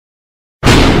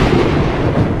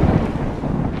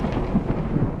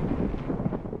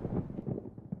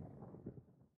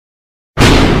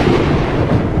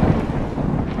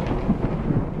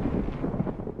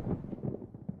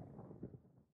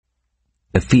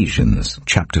Ephesians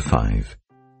chapter 5.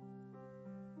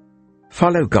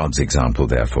 Follow God's example,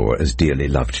 therefore, as dearly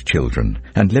loved children,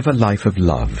 and live a life of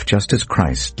love, just as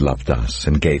Christ loved us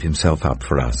and gave himself up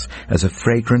for us as a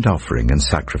fragrant offering and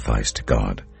sacrifice to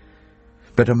God.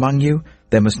 But among you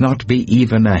there must not be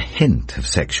even a hint of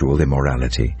sexual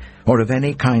immorality, or of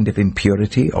any kind of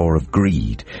impurity or of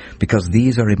greed, because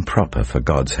these are improper for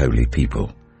God's holy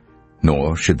people.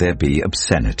 Nor should there be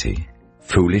obscenity,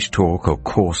 foolish talk or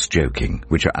coarse joking,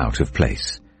 which are out of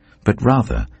place, but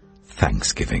rather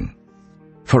thanksgiving.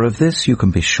 For of this you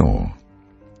can be sure,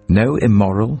 no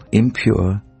immoral,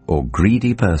 impure, or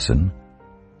greedy person,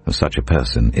 for such a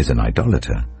person is an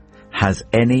idolater, has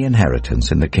any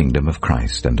inheritance in the kingdom of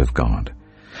Christ and of God.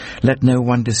 Let no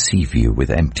one deceive you with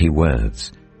empty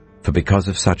words, for because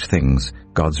of such things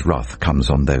God's wrath comes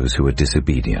on those who are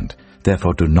disobedient.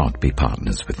 Therefore do not be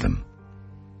partners with them.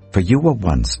 For you were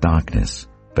once darkness,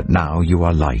 but now you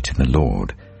are light in the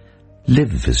Lord.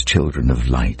 Live as children of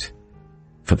light.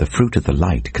 For the fruit of the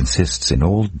light consists in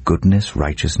all goodness,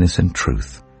 righteousness, and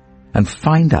truth. And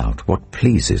find out what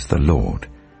pleases the Lord.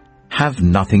 Have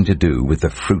nothing to do with the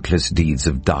fruitless deeds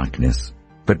of darkness,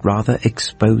 but rather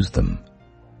expose them.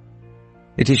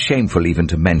 It is shameful even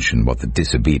to mention what the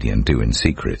disobedient do in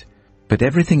secret. But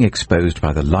everything exposed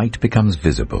by the light becomes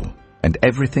visible, and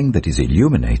everything that is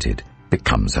illuminated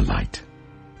becomes a light.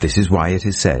 This is why it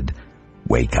is said,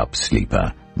 "Wake up,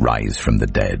 sleeper, rise from the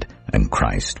dead, and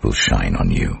Christ will shine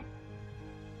on you."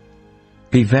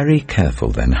 Be very careful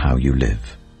then how you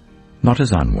live, not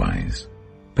as unwise,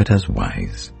 but as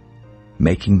wise,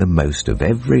 making the most of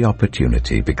every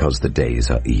opportunity because the days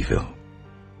are evil.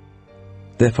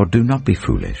 Therefore do not be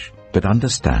foolish, but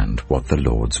understand what the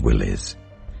Lord's will is.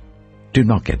 Do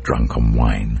not get drunk on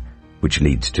wine, which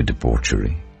leads to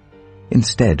debauchery.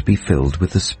 Instead be filled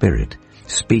with the Spirit,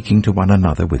 speaking to one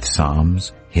another with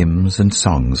psalms, hymns, and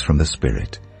songs from the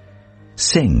Spirit.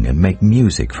 Sing and make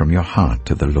music from your heart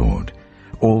to the Lord,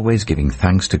 always giving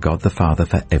thanks to God the Father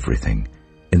for everything,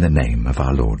 in the name of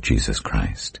our Lord Jesus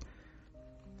Christ.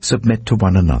 Submit to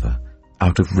one another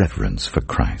out of reverence for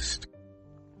Christ.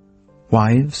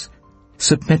 Wives,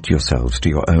 submit yourselves to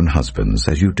your own husbands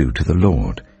as you do to the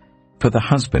Lord. For the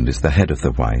husband is the head of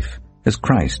the wife, as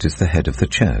Christ is the head of the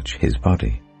church, his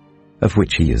body, of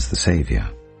which he is the Saviour.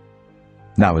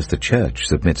 Now as the church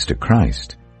submits to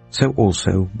Christ, so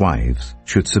also wives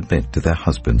should submit to their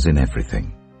husbands in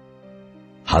everything.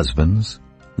 Husbands,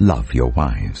 love your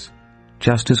wives,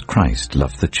 just as Christ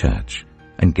loved the church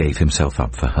and gave himself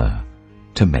up for her,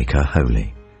 to make her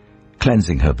holy,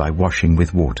 cleansing her by washing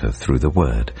with water through the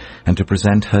word, and to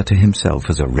present her to himself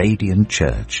as a radiant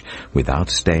church, without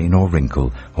stain or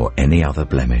wrinkle or any other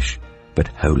blemish, but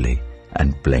holy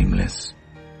and blameless.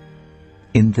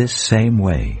 In this same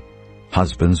way,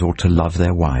 husbands ought to love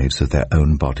their wives as their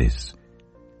own bodies.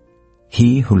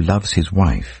 He who loves his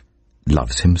wife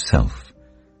loves himself.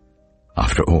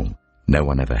 After all, no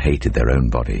one ever hated their own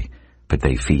body, but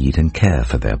they feed and care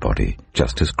for their body,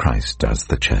 just as Christ does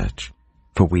the church,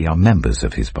 for we are members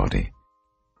of his body.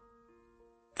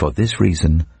 For this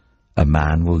reason, a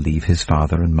man will leave his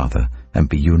father and mother and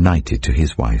be united to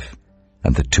his wife,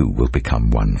 and the two will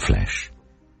become one flesh.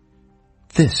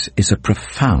 This is a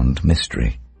profound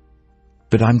mystery,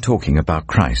 but I'm talking about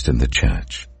Christ and the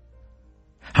church.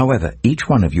 However, each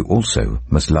one of you also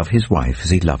must love his wife as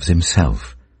he loves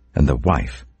himself, and the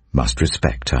wife must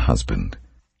respect her husband.